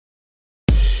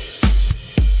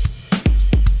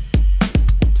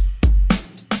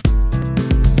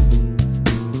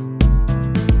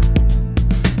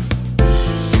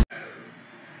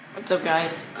What's up,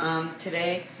 guys?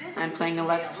 Today I'm playing a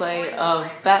Let's Play of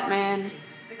Batman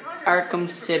Arkham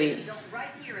City.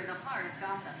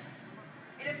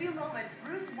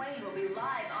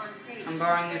 I'm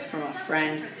borrowing this from a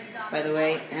friend, by the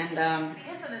way, and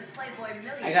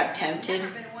I got tempted,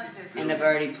 and I've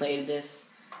already played this,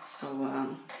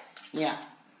 so yeah.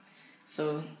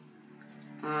 So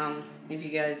if you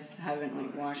guys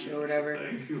haven't watched it or whatever,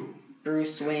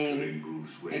 Bruce Wayne,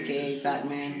 aka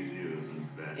Batman,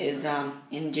 is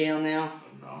in jail now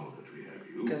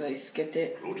because I skipped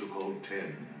it. Protocol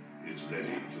 10 is ready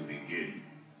to begin.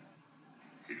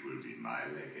 It will be my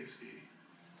legacy,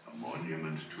 a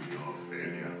monument to your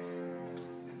failure.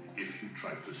 If you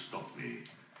try to stop me,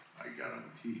 I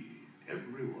guarantee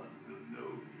everyone will know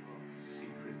your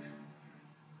secret.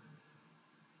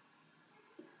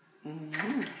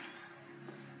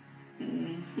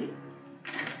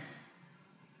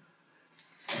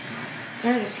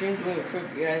 Sorry the screen's a little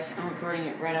crooked, guys. I'm recording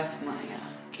it right off my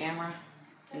camera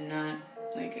and not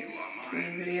like a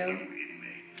screen video.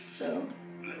 So.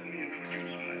 Let me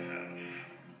introduce myself.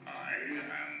 I am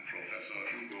Professor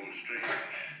Hugo Strange,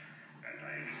 and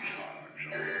I am in charge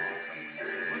of Arkham.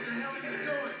 What the hell are you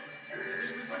doing?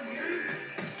 We couldn't hear you.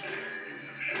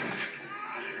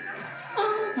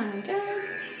 Oh my God.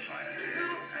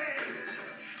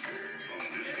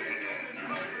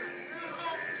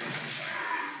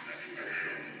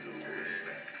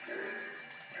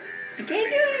 I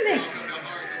can't do anything.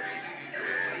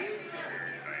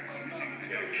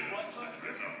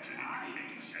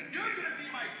 You're gonna be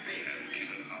my bitch.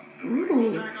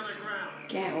 Ooh, Back on the ground.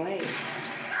 can't wait.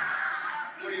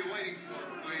 What are you waiting for,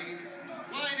 Wayne?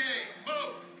 Line A,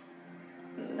 move!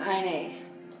 Line A.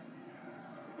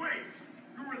 Wait,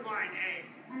 you're in line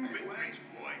A. Move it. Thanks,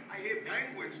 boy. I hear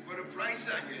penguins put a price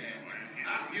on your head.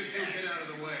 You two get out of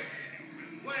the way.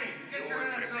 Wayne, get your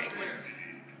ass up there.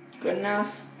 Good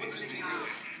enough. What's the deal?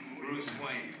 Bruce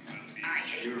Wayne.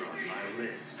 You're on my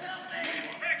list.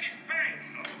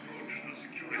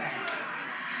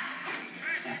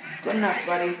 Good enough,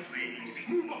 buddy.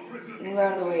 Move up, prisoner. Move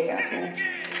out of the way, asshole.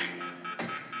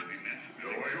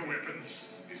 Lower your weapons.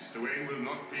 Mr. Wayne will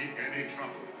not be any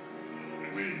trouble.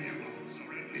 Will you,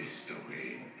 Mr.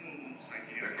 Wayne?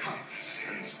 The cuffs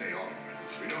can stay on.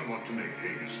 We don't want to make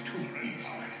things too easy.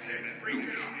 Bring it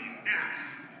on. Now.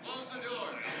 Close the door.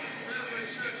 Remember, it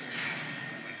should.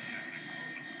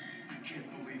 I can't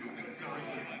believe I'm gonna die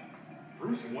here.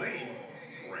 Bruce Wayne?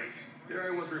 Great. There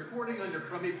I was reporting on your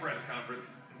crummy press conference,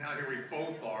 and now here we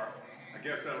both are. I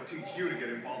guess that'll teach you to get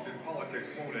involved in politics,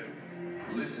 won't it?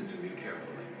 Listen to me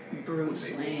carefully. Bruce When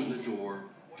they open Wayne. the door,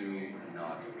 do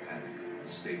not panic.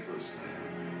 Stay close to me.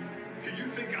 Do you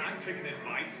think I'm taking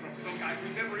advice from some guy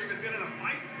who's never even been in a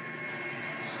fight?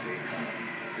 Stay calm.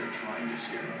 They're trying to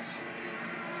scare us.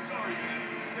 Sorry, man.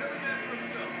 It's every man for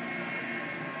himself.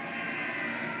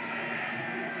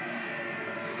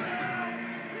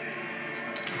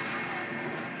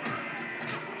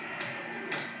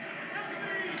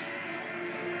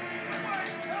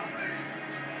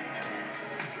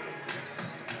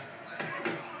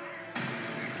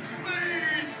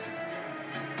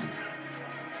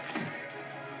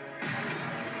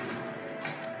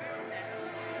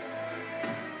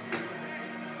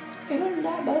 You're gonna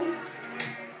die, buddy.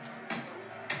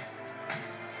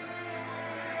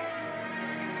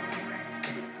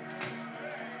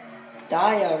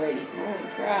 Die already. Holy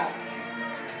crap.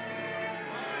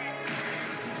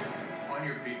 On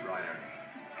your feet, Ryder.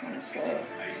 I'm so.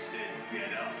 I said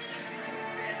get up.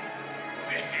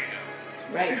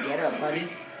 Right, get up, buddy.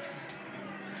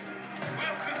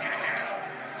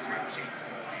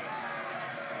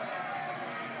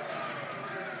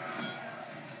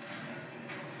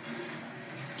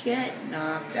 Get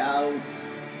knocked out.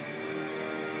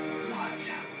 Lights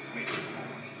out, rich boy.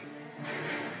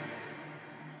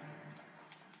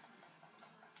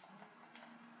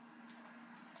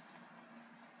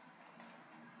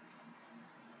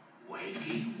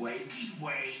 Wakey, wakey,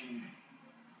 Wayne.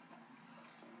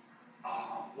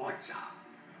 Oh, what's up?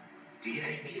 Do you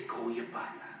need me to call you butler?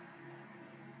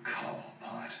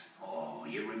 Cobblepot. Oh,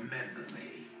 you remember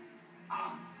me.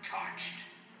 I'm touched.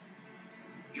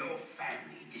 Your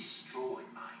family destroyed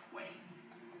mine, Wayne.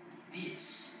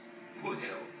 This, well,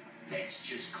 let's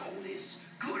just call this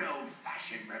good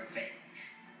old-fashioned revenge.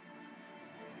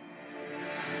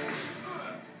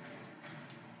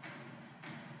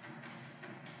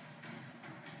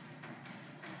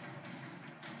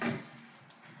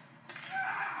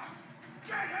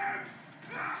 Get him!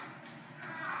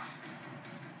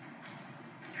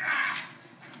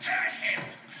 Get him!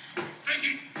 Think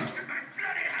he's busted my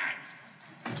bloody hand!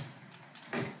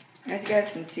 As you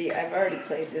guys can see, I've already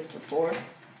played this before.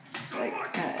 It's like,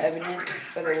 it's kind of evident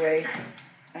by the way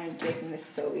I'm taking this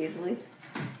so easily.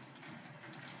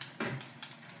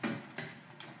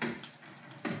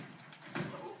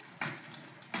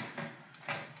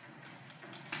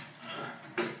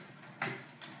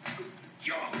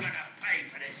 You're gonna pay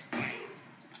for this, Wayne.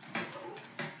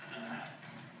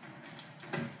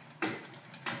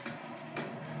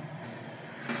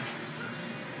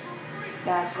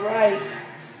 That's right.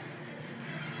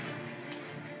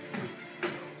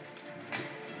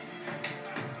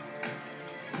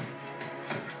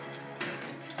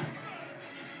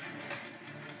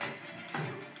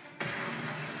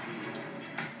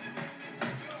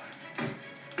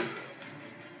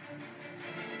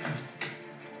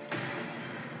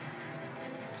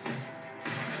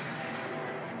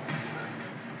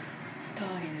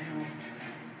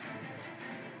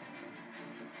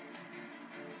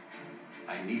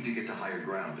 I need to get to higher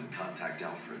ground and contact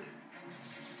Alfred.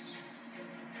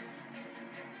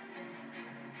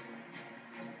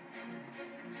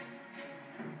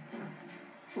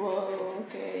 Whoa,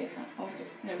 okay. Okay,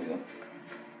 there we go.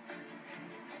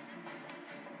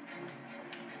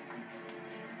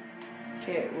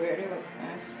 Okay, where do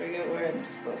I forget where I'm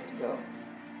supposed to go?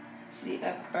 See,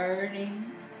 I've already...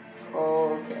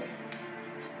 Okay.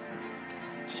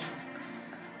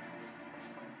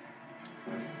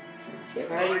 See,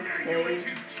 I've already played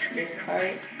this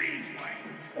part,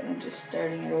 but I'm just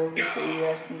starting it over so you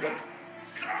guys can get the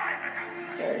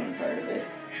starting part of it.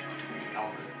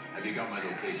 Alfred, have you got my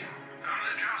location?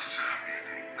 Only just, sir.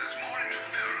 There's more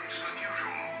interference than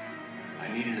usual. I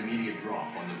need an immediate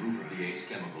drop on the roof of the Ace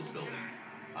Chemicals building.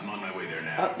 I'm on my way there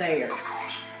now. Up there. Of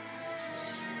course.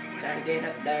 Gotta get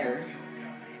up there.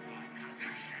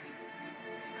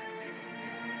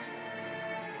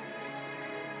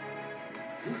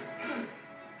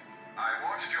 I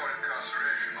watched your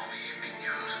incarceration on the evening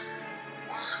news.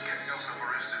 Was getting yourself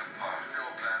arrested a part of your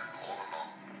plan all along?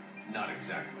 Not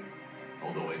exactly.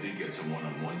 Although I did get some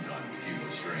one-on-one time with Hugo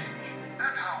Strange.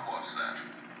 And how was that?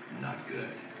 Not good.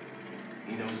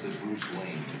 He knows that Bruce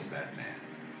Wayne is Batman.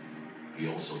 He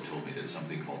also told me that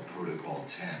something called Protocol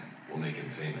 10 will make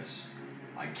him famous.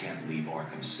 I can't leave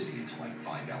Arkham City until I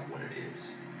find out what it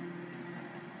is.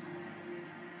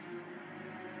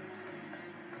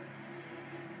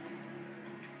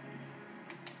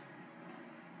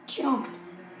 Jump. Did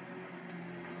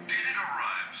it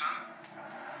arrive, son?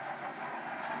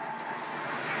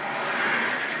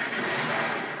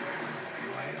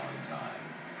 Right on time.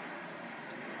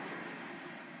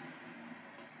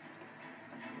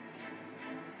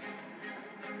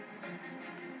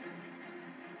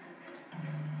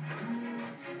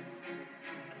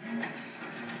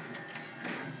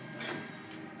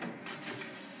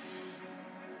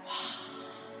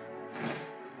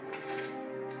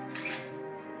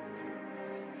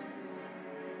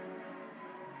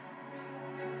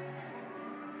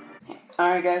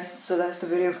 Alright guys, so that's the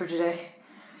video for today.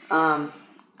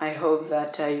 I hope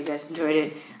that you guys enjoyed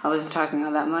it. I wasn't talking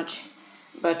all that much.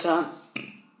 But,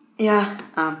 yeah,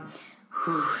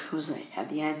 it was like at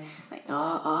the end, like,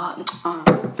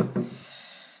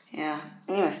 yeah,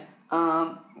 anyways,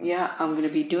 yeah, I'm gonna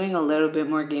be doing a little bit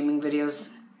more gaming videos,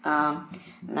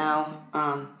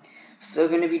 now, still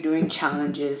gonna be doing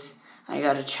challenges. I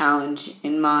got a challenge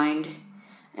in mind,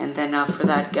 and then, for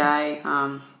that guy,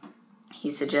 he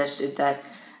suggested that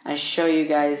I show you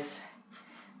guys,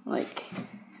 like,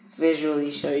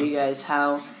 visually show you guys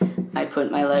how I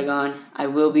put my leg on. I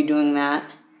will be doing that.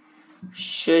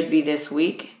 Should be this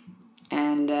week.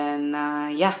 And then,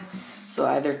 yeah. So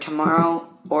either tomorrow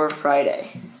or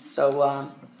Friday. So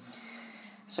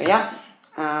yeah.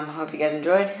 Hope you guys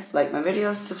enjoyed. Like my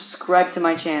videos, subscribe to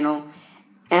my channel,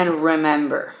 and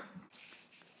remember,